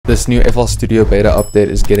This new FL Studio beta update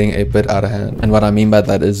is getting a bit out of hand, and what I mean by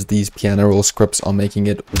that is these piano roll scripts are making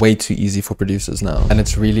it way too easy for producers now, and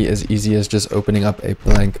it's really as easy as just opening up a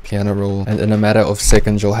blank piano roll, and in a matter of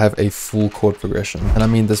seconds you'll have a full chord progression. And I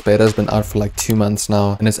mean, this beta has been out for like 2 months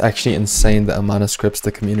now, and it's actually insane the amount of scripts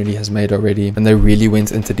the community has made already, and they really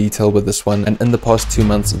went into detail with this one. And in the past 2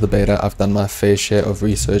 months of the beta, I've done my fair share of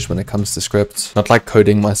research when it comes to scripts, not like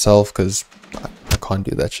coding myself because I can't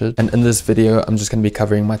do that shit. And in this video, I'm just going to be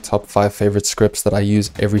covering my top 5 favorite scripts that I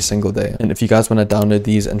use every single day. And if you guys want to download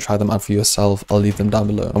these and try them out for yourself, I'll leave them down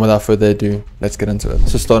below. And without further ado, let's get into it.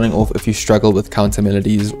 So starting off, if you struggle with counter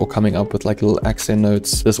melodies or coming up with like little accent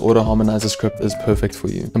notes, this auto harmonizer script is perfect for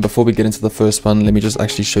you. And before we get into the first one, let me just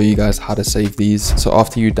actually show you guys how to save these. So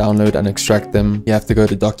after you download and extract them, you have to go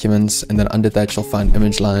to documents, and then under that you'll find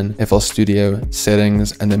image line, FL Studio,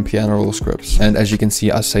 settings, and then piano roll scripts. And as you can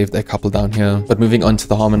see, I saved a couple down here. But moving on to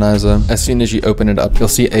the harmonizer, as soon as you open it up, you'll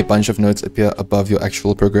see a bunch of notes appear above your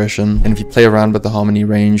actual progression. And if you play around with the harmony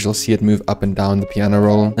range, you'll see it move up and down the piano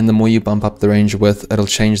roll. And the more you bump up the range width, it'll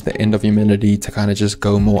change the end of your melody to kind of just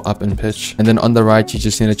go more up in pitch. And then on the right, you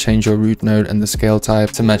just need to change your root note and the scale type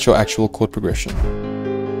to match your actual chord progression.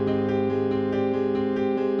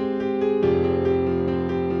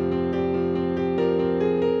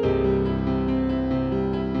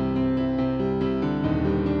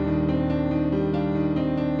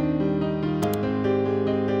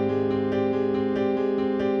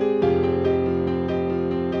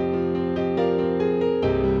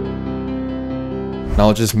 Now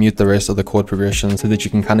I'll just mute the rest of the chord progression so that you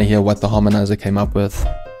can kind of hear what the harmonizer came up with.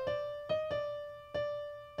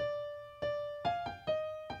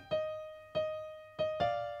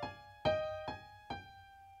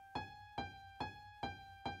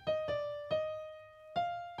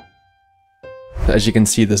 As you can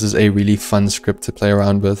see, this is a really fun script to play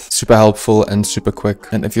around with, super helpful and super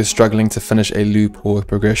quick. And if you're struggling to finish a loop or a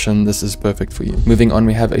progression, this is perfect for you. Moving on,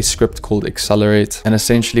 we have a script called Accelerate, and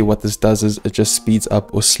essentially what this does is it just speeds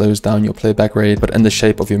up or slows down your playback rate, but in the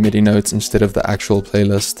shape of your MIDI notes instead of the actual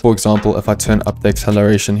playlist. For example, if I turn up the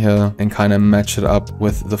acceleration here and kind of match it up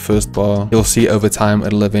with the first bar, you'll see over time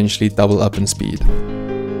it'll eventually double up in speed.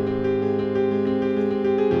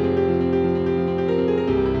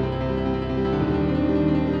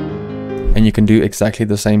 And you can do exactly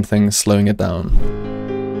the same thing slowing it down.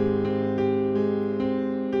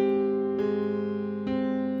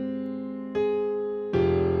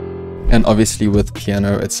 And obviously with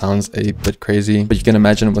piano it sounds a bit crazy, but you can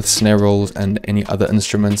imagine with snare rolls and any other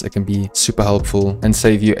instruments it can be super helpful and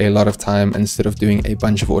save you a lot of time instead of doing a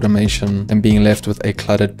bunch of automation and being left with a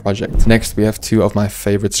cluttered project. Next, we have 2 of my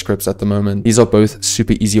favorite scripts at the moment. These are both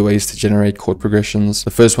super easy ways to generate chord progressions.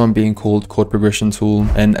 The first one being called Chord Progression Tool,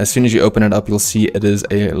 and as soon as you open it up you'll see it is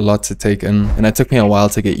a lot to take in, and it took me a while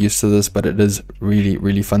to get used to this, but it is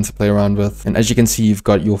really fun to play around with. And as you can see, you've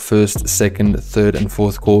got your first, second, third, and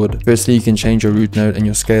fourth chord. Firstly, you can change your root note and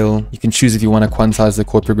your scale. You can choose if you want to quantize the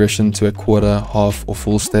chord progression to a quarter, half, or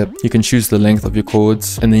full step. You can choose the length of your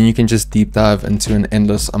chords, and then you can just deep dive into an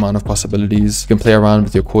endless amount of possibilities. You can play around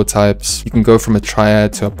with your chord types. You can go from a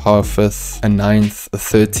triad to a power fifth, a ninth, a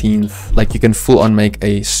 13th. Like, you can full on make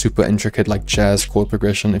a super intricate like jazz chord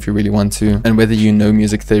progression if you really want to. And whether you know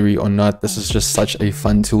music theory or not, this is just such a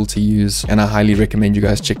fun tool to use, and I highly recommend you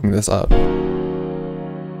guys checking this out.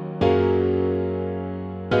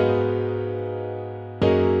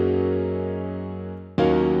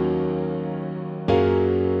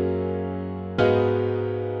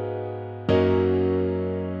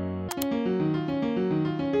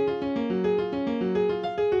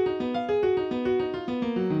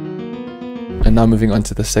 And now moving on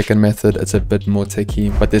to the second method, it's a bit more techy,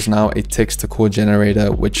 but there's now a text to chord generator,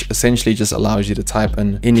 which essentially just allows you to type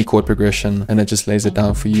in any chord progression and it just lays it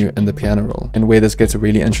down for you in the piano roll. And where this gets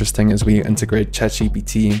really interesting is we integrate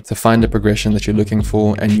ChatGPT to find the progression that you're looking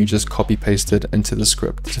for, and you just copy paste it into the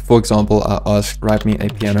script. So for example, I asked, write me a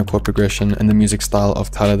piano chord progression in the music style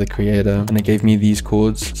of Tyler the Creator, and it gave me these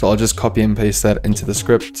chords. So I'll just copy and paste that into the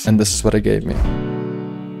script, and this is what it gave me.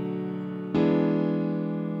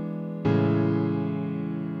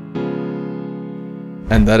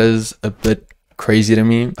 And that is a bit crazy to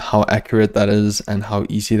me, how accurate that is and how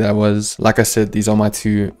easy that was. Like I said, these are my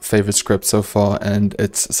 2 favorite scripts so far, and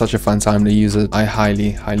it's such a fun time to use it. I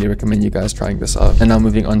highly recommend you guys trying this out. And now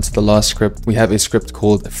moving on to the last script, we have a script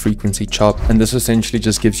called Frequency Chop, and this essentially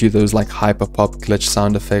just gives you those like hyper pop glitch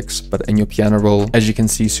sound effects, but in your piano roll. As you can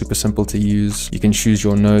see, super simple to use. You can choose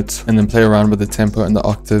your note and then play around with the tempo and the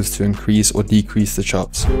octaves to increase or decrease the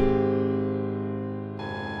chops.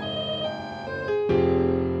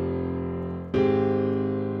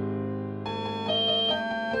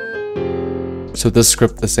 So this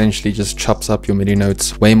script essentially just chops up your MIDI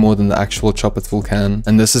notes way more than the actual Chop It Full can,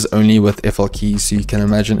 and this is only with FL keys, so you can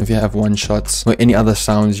imagine if you have one shots or any other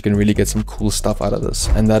sounds, you can really get some cool stuff out of this.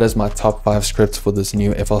 And that is my top 5 scripts for this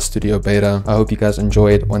new FL Studio beta. I hope you guys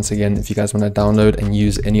enjoyed. Once again, if you guys want to download and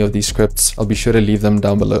use any of these scripts, I'll be sure to leave them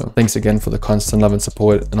down below. Thanks again for the constant love and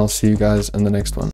support, and I'll see you guys in the next one.